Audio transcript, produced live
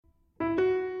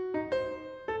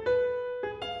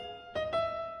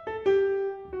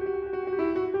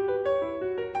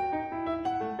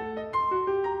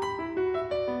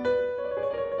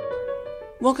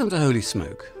Welcome to Holy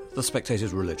Smoke, the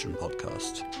Spectator's Religion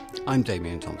podcast. I'm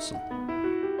Damien Thompson.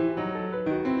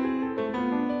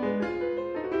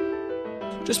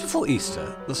 Just before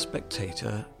Easter, The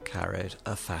Spectator carried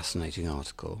a fascinating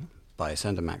article by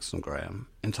Senator Maxton Graham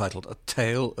entitled A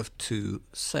Tale of Two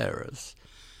Sarahs.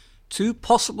 Two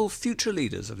possible future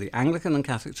leaders of the Anglican and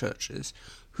Catholic churches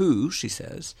who, she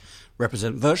says,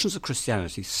 represent versions of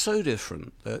Christianity so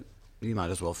different that you might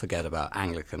as well forget about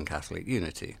Anglican-Catholic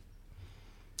unity.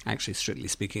 Actually, strictly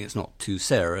speaking, it's not two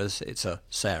Sarahs, it's a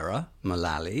Sarah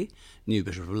Mullally, new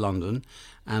Bishop of London,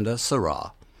 and a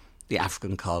Sarah, the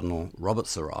African Cardinal Robert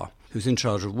Sarah, who's in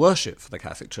charge of worship for the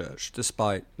Catholic Church,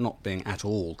 despite not being at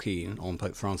all keen on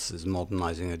Pope Francis's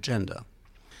modernising agenda.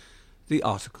 The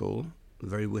article,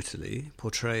 very wittily,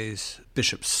 portrays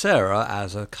Bishop Sarah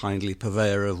as a kindly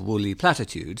purveyor of woolly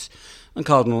platitudes, and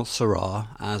Cardinal Sarah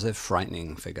as a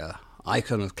frightening figure,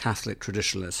 icon of Catholic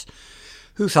traditionalists,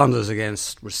 who thunders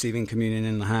against receiving communion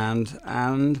in the hand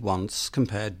and once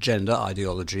compared gender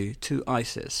ideology to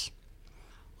ISIS.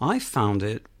 I found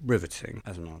it riveting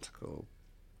as an article.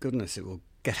 Goodness, it will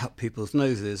get up people's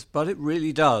noses, but it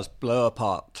really does blow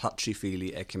apart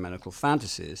touchy-feely ecumenical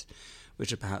fantasies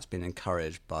which have perhaps been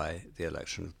encouraged by the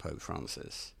election of Pope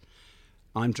Francis.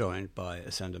 I'm joined by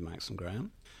Senator Maxton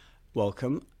Graham.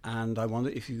 Welcome, and I wonder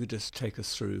if you could just take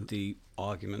us through the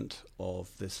argument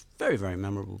of this very, very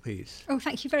memorable piece. Oh,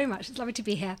 thank you very much. It's lovely to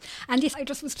be here. And yes, I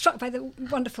just was struck by the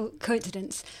wonderful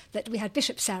coincidence that we had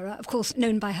Bishop Sarah, of course,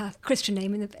 known by her Christian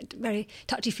name in a very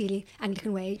touchy-feely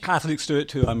Anglican way. Catholics do it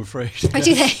too, I'm afraid. Oh,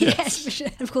 do they? Yes.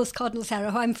 And of course, Cardinal Sarah,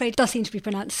 who I'm afraid does seem to be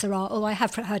pronounced Sarah, although I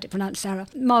have heard it pronounced Sarah.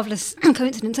 Marvellous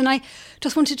coincidence. And I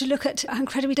just wanted to look at how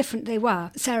incredibly different they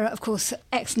were. Sarah, of course,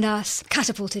 ex-nurse,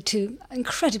 catapulted to an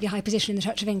incredibly high position in the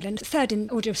Church of England, third in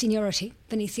order of seniority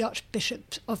beneath the Archbishop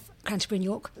of Canterbury and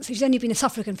York. So she's only been a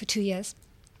suffragan for 2 years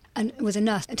and was a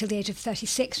nurse until the age of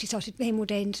 36. She started being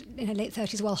ordained in her late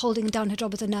 30s while holding down her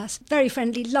job as a nurse. Very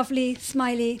friendly, lovely,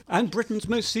 smiley. And Britain's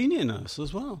most senior nurse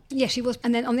as well. Yes, she was.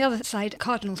 And then on the other side,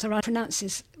 Cardinal Sarah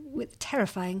pronounces with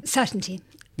terrifying certainty.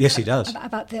 Yes, he does.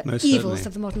 About the most evils certainly.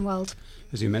 of the modern world.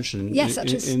 As you mentioned yes,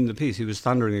 in the piece, he was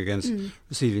thundering against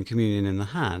receiving communion in the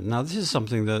hand. Now, this is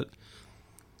something that,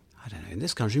 I don't know, in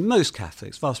this country, most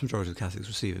Catholics, vast majority of Catholics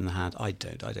receive in the hand. I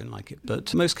don't like it,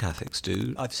 but most Catholics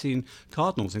do. I've seen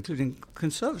cardinals, including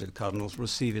conservative cardinals,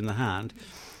 receive in the hand.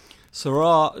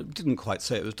 Sarah didn't quite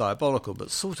say it was diabolical, but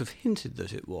sort of hinted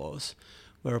that it was,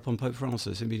 whereupon Pope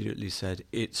Francis immediately said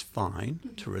it's fine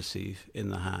to receive in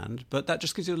the hand, but that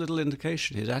just gives you a little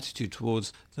indication. His attitude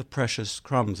towards the precious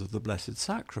crumbs of the Blessed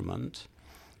Sacrament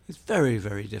is very,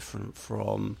 very different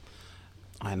from,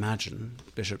 I imagine,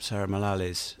 Bishop Sarah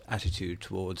Mullally's attitude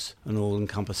towards an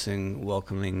all-encompassing,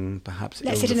 welcoming, perhaps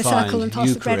let's sit in a ill-defined circle and pass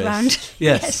Eucharist. the bread round.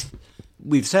 Yes.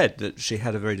 We've said that she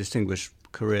had a very distinguished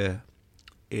career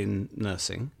in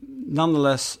nursing.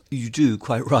 Nonetheless, you do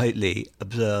quite rightly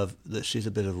observe that she's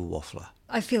a bit of a waffler.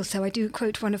 I feel so. I do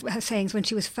quote one of her sayings when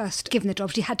she was first given the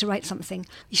job. She had to write something.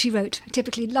 She wrote a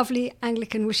typically lovely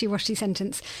Anglican wishy-washy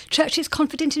sentence. Churches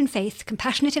confident in faith,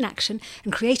 compassionate in action,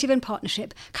 and creative in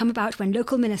partnership come about when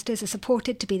local ministers are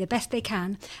supported to be the best they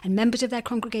can, and members of their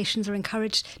congregations are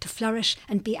encouraged to flourish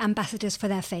and be ambassadors for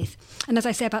their faith. And as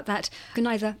I say about that, you can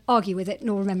neither argue with it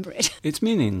nor remember it. It's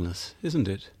meaningless, isn't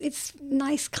it? It's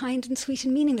nice, kind and sweet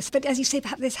and meaningless. But as you say,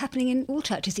 perhaps this is happening in all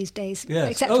churches these days.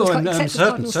 Yes. Except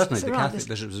Certainly the Catholic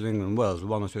bishops of England and Wales,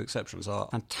 with one or two exceptions, are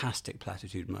fantastic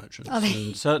platitude merchants. Are they?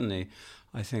 And certainly,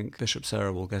 I think Bishop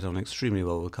Sarah will get on extremely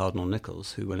well with Cardinal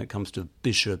Nichols, who, when it comes to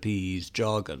bishopese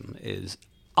jargon, is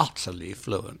utterly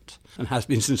fluent and has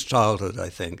been since childhood, I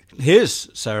think. Here's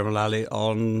Sarah Mullally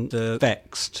on the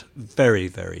vexed, very,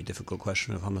 very difficult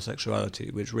question of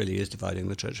homosexuality, which really is dividing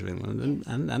the Church of England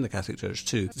and the Catholic Church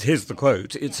too. Here's the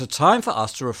quote: "It's a time for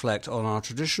us to reflect on our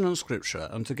tradition and scripture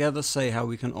and together say how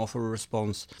we can offer a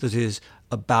response that is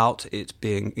about it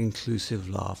being inclusive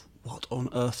love." What on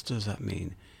earth does that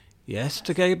mean? Yes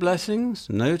to gay blessings?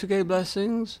 No to gay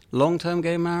blessings? Long-term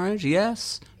gay marriage?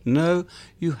 Yes? No?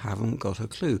 You haven't got a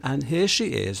clue. And here she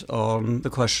is on the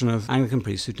question of Anglican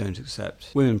priests who don't accept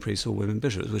women priests or women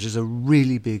bishops, which is a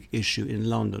really big issue in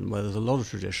London, where there's a lot of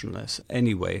traditionalists.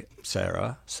 Anyway,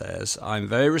 Sarah says, "I'm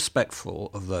very respectful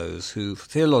of those who, for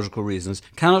theological reasons,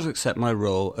 cannot accept my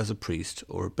role as a priest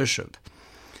or a bishop.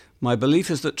 My belief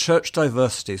is that church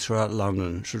diversity throughout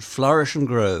London should flourish and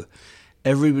grow.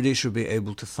 Everybody should be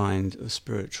able to find a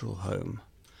spiritual home."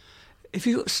 If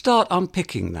you start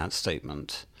unpicking that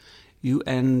statement, you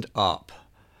end up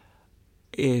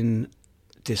in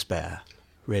despair,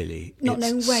 really. Not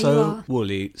knowing where you are. you are. So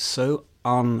woolly, so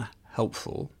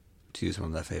unhelpful, to use one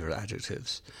of their favourite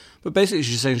adjectives. But basically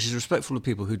she's saying she's respectful of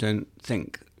people who don't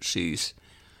think she's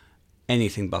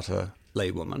anything but a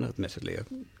laywoman, admittedly a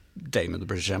dame of the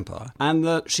British Empire, and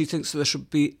that she thinks that there should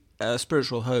be a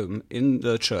spiritual home in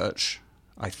the church.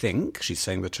 I think she's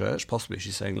saying the church, possibly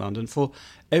she's saying London, for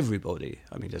everybody.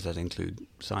 I mean, does that include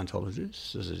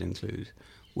Scientologists? Does it include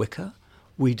Wicca?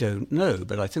 We don't know,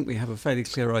 but I think we have a fairly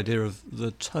clear idea of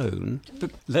the tone.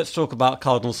 But let's talk about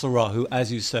Cardinal Sarah, who,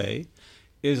 as you say,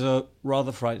 is a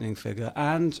rather frightening figure,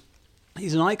 and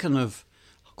he's an icon of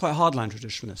quite hardline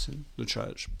traditionalists in the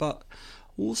church, but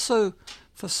also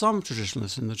for some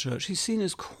traditionalists in the church, he's seen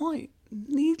as quite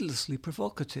needlessly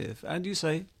provocative, and you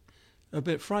say a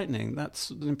bit frightening. That's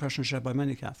the impression shared by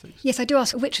many Catholics. Yes, I do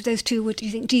ask, which of those two do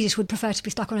you think Jesus would prefer to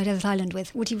be stuck on a desert island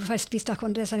with? Would he prefer to be stuck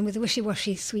on a desert island with a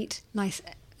wishy-washy, sweet, nice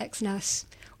ex-nurse,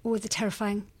 or with the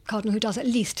terrifying cardinal who does at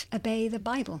least obey the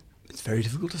Bible? It's very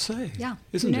difficult to say, yeah,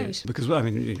 isn't who knows? It? Because, well, I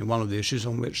mean, one of the issues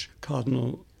on which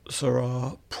Cardinal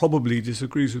Sarah probably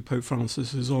disagrees with Pope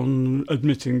Francis is on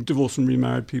admitting divorced and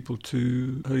remarried people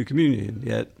to Holy Communion,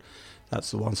 yet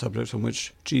that's the one subject on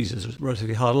which Jesus is a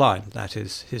relatively hard line. That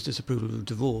is, his disapproval of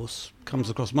divorce comes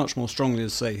across much more strongly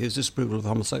as, say, his disapproval of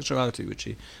homosexuality, which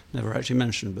he never actually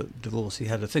mentioned, but divorce he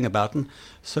had a thing about, and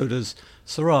so does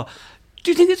Sarah.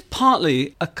 Do you think it's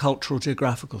partly a cultural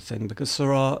geographical thing? Because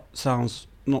Sarah sounds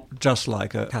not just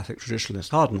like a Catholic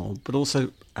traditionalist cardinal, but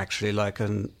also actually like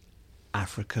an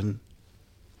African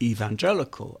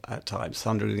evangelical at times,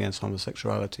 thundering against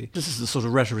homosexuality. This is the sort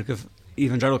of rhetoric of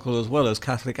evangelical as well as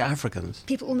Catholic Africans.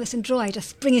 People almost enjoy,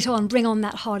 just bring on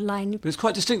that hard line. But it's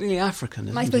quite distinctly African,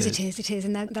 isn't it? I suppose it is,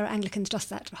 and there are Anglicans just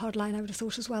that hard line, I would have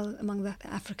thought, as well, among the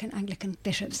African Anglican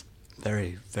bishops.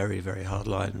 Very, very, very hard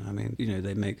line. I mean,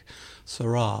 they make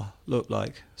Sarah look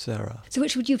like Sarah. So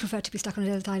which would you prefer to be stuck on a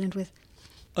desert island with?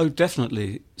 Oh,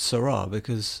 definitely Sarah,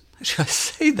 because actually I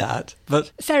say that,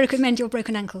 but Sarah could mend your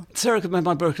broken ankle. Sarah could mend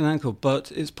my broken ankle,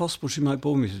 but it's possible she might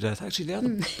bore me to death. Actually, the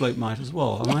other bloke might as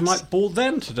well, and Yes. I might bore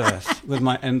them to death with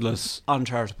my endless,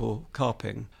 uncharitable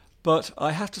carping. But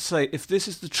I have to say, if this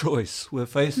is the choice we're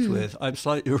faced with, I'm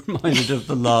slightly reminded of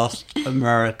the last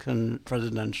American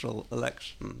presidential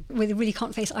election. We really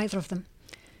can't face either of them.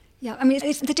 Yeah, I mean,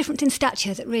 it's the difference in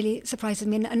stature that really surprises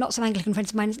me, and lots of Anglican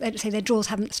friends of mine say their jaws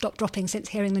haven't stopped dropping since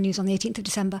hearing the news on the 18th of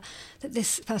December that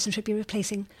this person should be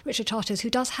replacing Richard Charters,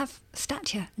 who does have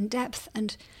stature and depth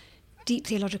and deep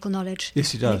theological knowledge.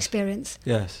 Yes, he does. And experience.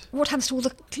 Yes. What happens to all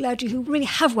the clergy who really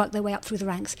have worked their way up through the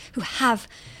ranks, who have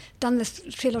done this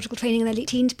theological training in their late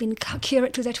teens, been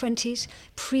curate through their 20s,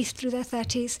 priest through their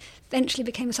 30s, eventually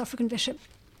became a suffragan bishop?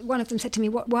 One of them said to me,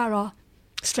 what were our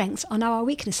strengths are now our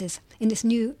weaknesses in this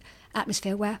new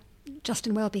atmosphere where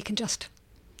Justin Welby can just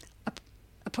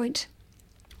appoint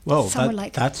someone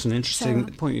like that's an interesting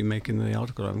Sarah. point you make in the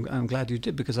article. I'm glad you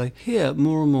did, because I hear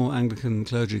more and more Anglican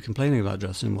clergy complaining about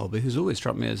Justin Welby, who's always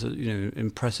struck me as a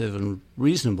impressive and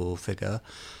reasonable figure,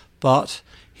 but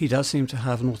he does seem to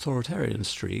have an authoritarian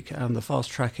streak, and the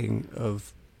fast tracking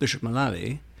of Bishop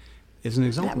Mullally is an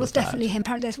example of that. That was definitely him.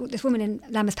 Apparently there's this woman in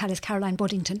Lambeth Palace, Caroline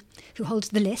Boddington, who holds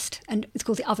the list, and it's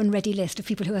called the oven-ready list of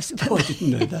people who are Oh, I didn't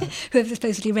know that. who are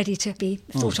supposedly ready to be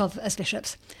thought of as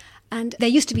bishops. And there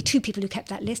used to be two people who kept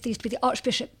that list. There used to be the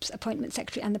Archbishop's appointment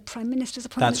secretary and the Prime Minister's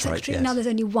appointment That's right, secretary. yes. Now there's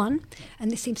only one,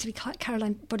 and this seems to be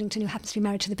Caroline Boddington, who happens to be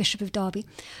married to the Bishop of Derby,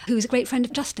 who is a great friend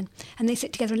of Justin. And they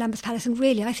sit together in Lambeth Palace, and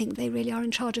really, I think they really are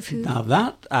in charge of who... Now,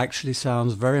 that actually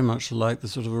sounds very much like the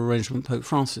sort of arrangement Pope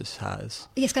Francis has.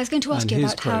 Yes, I was going to ask And you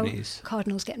his about cronies. how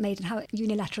cardinals get made and how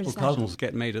unilateral is that. Cardinals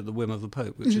get made at the whim of the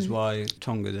Pope, which is why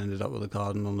Tonga ended up with a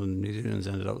cardinal and New Zealand's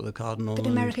ended up with a cardinal. But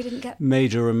and America didn't get...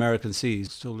 Major American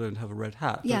sees still don't have a red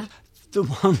hat. Yeah. But the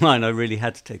one line I really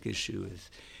had to take issue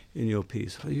with in your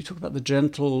piece, you talk about the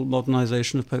gentle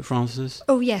modernisation of Pope Francis.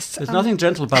 Oh, yes. There's nothing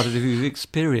gentle about it if you've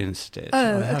experienced it.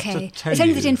 Oh, I have okay. to tell It's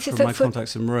only you that in from my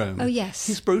contacts in Rome. Oh, yes.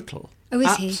 He's brutal. Oh,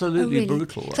 is he? Absolutely really?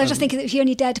 brutal. So I was just thinking that he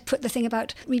only dared to put the thing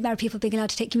about remarried people being allowed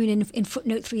to take communion in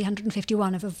footnote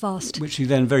 351 of a vast... Which he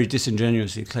then very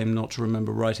disingenuously claimed not to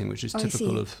remember writing, which is Oh, I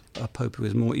typical see. of a pope who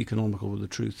is more economical with the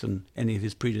truth than any of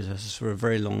his predecessors for a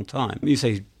very long time. You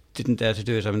say he didn't dare to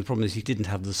do it. I mean, the problem is he didn't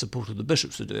have the support of the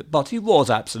bishops to do it, but he was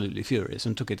absolutely furious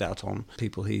and took it out on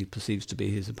people he perceives to be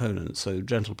his opponents. So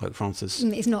gentle Pope Francis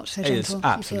Is not so gentle. is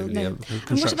absolutely you a feel, no. And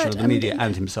construction what of the about, media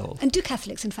and himself. And do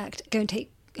Catholics, in fact, go and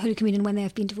take Holy Communion when they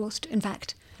have been divorced, in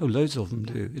fact? Oh, loads of them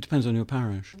do. It depends on your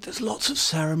parish. There's lots of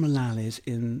Sarah Mullallies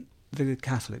in the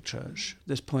Catholic Church.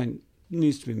 This point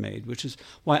needs to be made, which is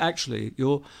why actually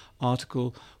your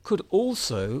article could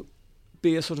also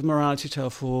be a sort of morality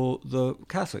tale for the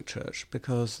Catholic Church,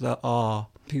 because there are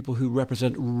people who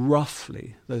represent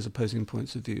roughly those opposing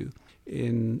points of view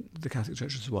in the Catholic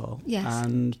Church as well. Yes.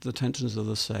 And the tensions are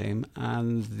the same,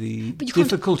 and the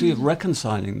difficulty of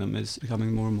reconciling them is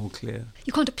becoming more and more clear.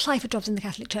 You can't apply for jobs in the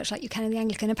Catholic Church like you can in the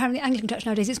Anglican. Apparently the Anglican Church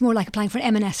nowadays, it's more like applying for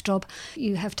an M&S job.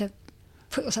 You have to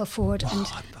put yourself forward. And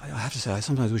I have to say, I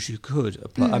sometimes wish you could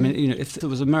apply. I mean, if there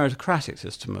was a meritocratic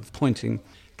system of appointing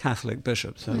Catholic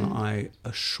bishops, then I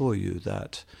assure you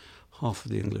that half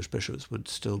of the English bishops would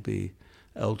still be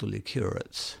elderly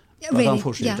curates. But really,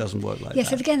 unfortunately, it doesn't work like that. Yes,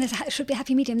 so again, there should be a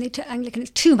happy medium. The Anglican,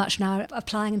 it's too much now,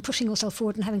 applying and pushing yourself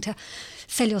forward and having to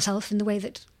sell yourself in the way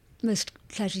that most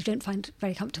clergy don't find a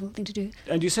very comfortable thing to do.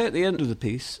 And you say at the end of the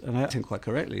piece, and I think quite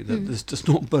correctly, that this does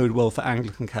not bode well for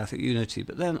Anglican Catholic unity.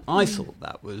 But then I thought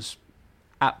that was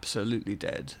absolutely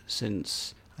dead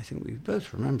since, I think we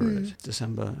both remember it,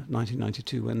 December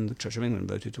 1992, when the Church of England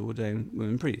voted to ordain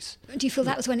women priests. Do you feel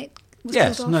that was when it was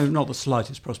Yes, killed off? no, not the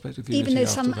slightest prospect of unity. Even though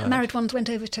some that. married ones went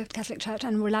over to the Catholic Church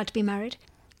and were allowed to be married?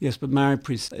 Yes, but married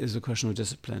priests is a question of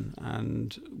discipline,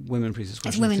 and women priests is a As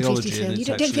question of women priests, theology. you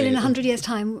don't feel in 100 years'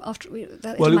 time after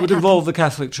that well, it might would happen. involve the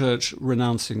Catholic Church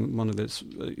renouncing one of its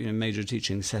major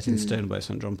teachings set in stone by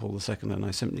St. John Paul II, and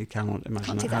I simply cannot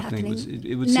imagine Can't see that happening.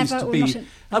 It would Never, cease to or be. not in-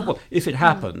 Well, if it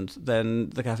happened, then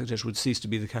the Catholic Church would cease to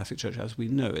be the Catholic Church as we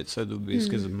know it, so there would be a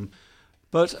schism.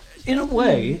 But in a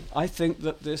way, I think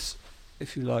that this,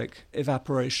 if you like,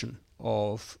 evaporation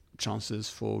of chances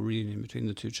for reunion between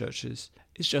the two churches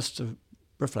is just a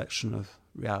reflection of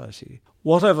reality.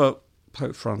 Whatever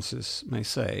Pope Francis may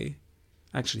say,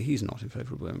 actually he's not in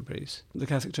favour of women priests. The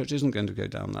Catholic Church isn't going to go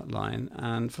down that line,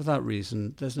 and for that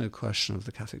reason there's no question of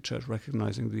the Catholic Church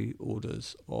recognising the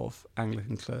orders of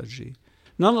Anglican clergy.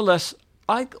 Nonetheless,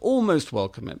 I almost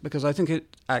welcome it, because I think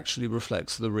it actually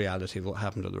reflects the reality of what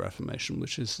happened at the Reformation,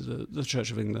 which is the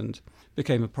Church of England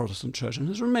became a Protestant church and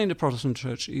has remained a Protestant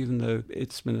church, even though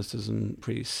its ministers and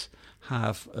priests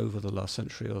have, over the last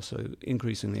century or so,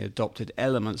 increasingly adopted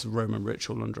elements of Roman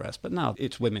ritual and dress. But now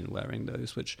it's women wearing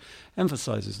those, which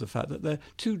emphasises the fact that they're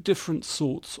two different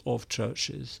sorts of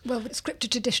churches. Well, scripture,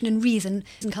 tradition and reason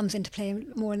comes into play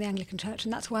more in the Anglican Church,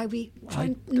 and that's why we try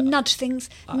and nudge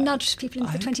people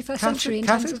into the 21st century.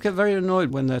 Catholics get very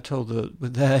annoyed when they're told that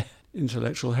with their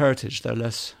intellectual heritage they're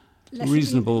less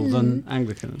reasonable than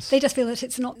Anglicans. They just feel that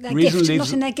it's not their Reason gift,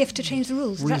 not in their gift to change the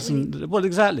rules. Well,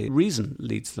 exactly. Reason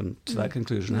leads them to that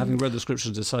conclusion. Having read the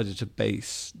Scriptures, decided to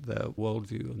base their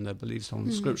worldview and their beliefs on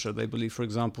Scripture. They believe, for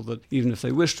example, that even if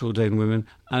they wished to ordain women,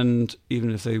 and even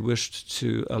if they wished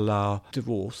to allow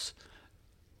divorce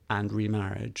and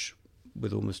remarriage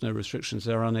with almost no restrictions,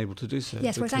 they're unable to do so.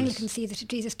 Yes, whereas Anglicans see that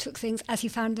Jesus took things as he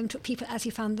found them, took people as he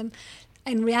found them,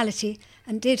 in reality,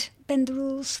 and did bend the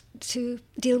rules to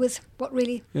deal with what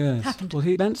really happened. Well,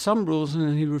 he bent some rules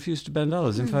and he refused to bend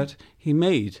others. In fact, he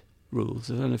made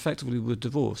rules, and effectively with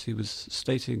divorce he was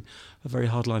stating a very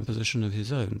hardline position of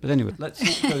his own. But anyway,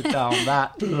 let's not go down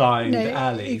that blind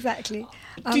alley. Exactly.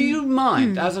 Do you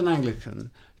mind, as an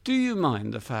Anglican, do you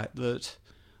mind the fact that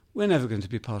we're never going to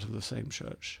be part of the same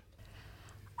church?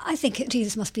 I think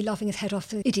Jesus must be laughing his head off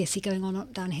the idiocy going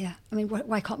on down here. I mean,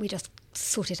 why can't we just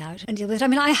sort it out and deal with it? I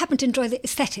mean, I happen to enjoy the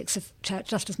aesthetics of church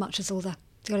just as much as all the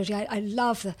theology. I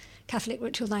love the Catholic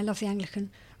ritual and I love the Anglican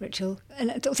ritual.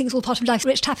 And I think it's all part of life's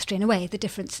rich tapestry in a way, the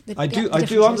difference. I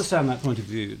do understand that point of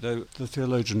view, though the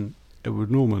theologian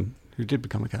Edward Norman, who did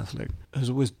become a Catholic, has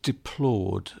always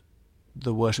deplored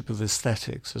the worship of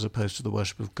aesthetics as opposed to the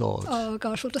worship of God. Oh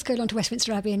gosh, we'll just go along to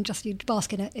Westminster Abbey and just you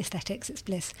bask in aesthetics, it's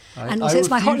bliss. And also it's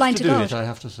my hotline to God. I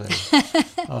have to say.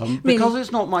 Because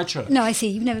it's not my church. No, I see,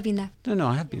 you've never been there. No,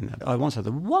 I have been there. I once had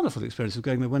the wonderful experience of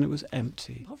going there when it was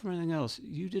empty. Apart from anything else,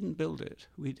 you didn't build it,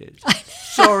 we did.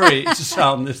 Sorry to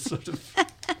sound this sort of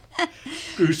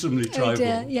gruesomely tribal. Oh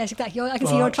dear. Yes, exactly. I can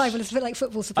see your tribal is a bit like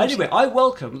football supporters. Anyway, I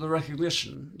welcome the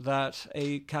recognition that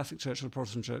a Catholic church and a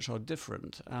Protestant church are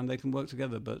different and they can work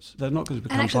together, but they're not going to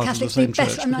become part of the same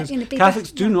church.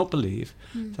 Catholics do not believe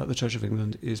that the Church of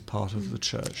England is part of the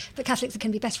church. But Catholics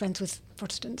can be best friends with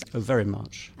Protestants. Oh, very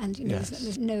much. And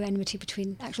there's no enmity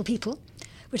between actual people,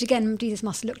 which again, Jesus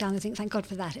must look down and think, thank God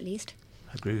for that at least.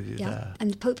 I agree with you there.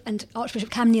 And the Pope and Archbishop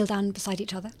can kneel down beside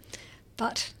each other,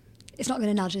 but it's not going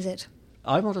to nudge, is it?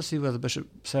 I want to see whether Bishop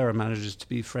Sarah manages to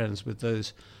be friends with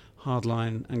those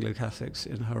hardline Anglo-Catholics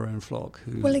in her own flock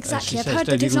who, well, exactly. I've heard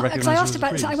that it's not, because I asked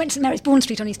about it. So I went to St Mary's Bourne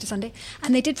Street on Easter Sunday,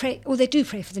 and they did pray, or they do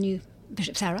pray for the new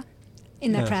Bishop Sarah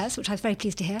in their prayers, which I was very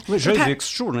pleased to hear. Which shows the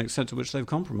extraordinary extent to which they've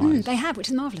compromised. They have, which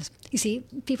is marvellous. You see,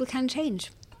 people can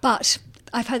change. But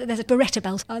I've heard that there's a Beretta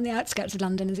belt on the outskirts of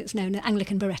London, as it's known, an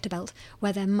Anglican Beretta belt,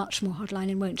 where they're much more hardline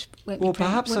and won't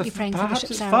be praying for Bishop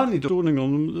it's Sarah. finally dawning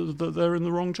on them that they're in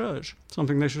the wrong church.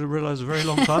 Something they should have realised a very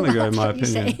long time ago, in my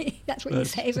opinion. That's what you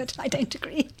say, but I don't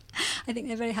agree. I think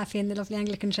they're very happy in the lovely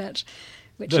Anglican church.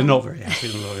 They're not very happy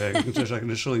in the lovely Anglican church, I can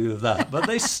assure you of that. But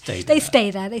they stay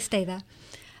there. They stay there,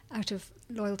 out of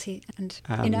loyalty and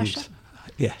inertia.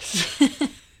 Yes,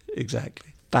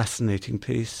 exactly. Fascinating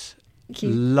piece. Thank you.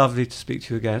 Lovely to speak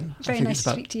to you again. Very nice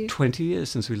to speak to you. It's about 20 years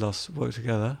since we last worked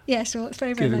together. Yes, well, it's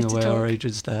very, very nice to talk. Giving away our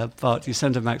ages there. But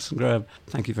Jacinta Max and Graham,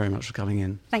 thank you very much for coming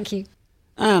in. Thank you.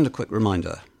 And a quick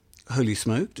reminder. Holy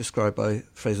Smoke, described by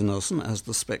Fraser Nelson as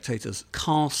The Spectator's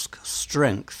cask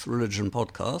strength religion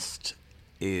podcast,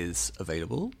 is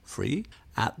available free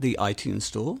at the iTunes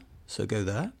store. So go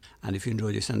there. And if you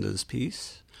enjoyed Jacinta's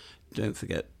piece, don't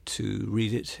forget to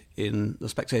read it in The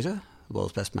Spectator, the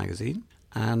world's best magazine.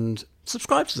 And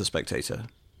subscribe to The Spectator,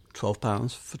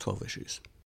 £12 for 12 issues.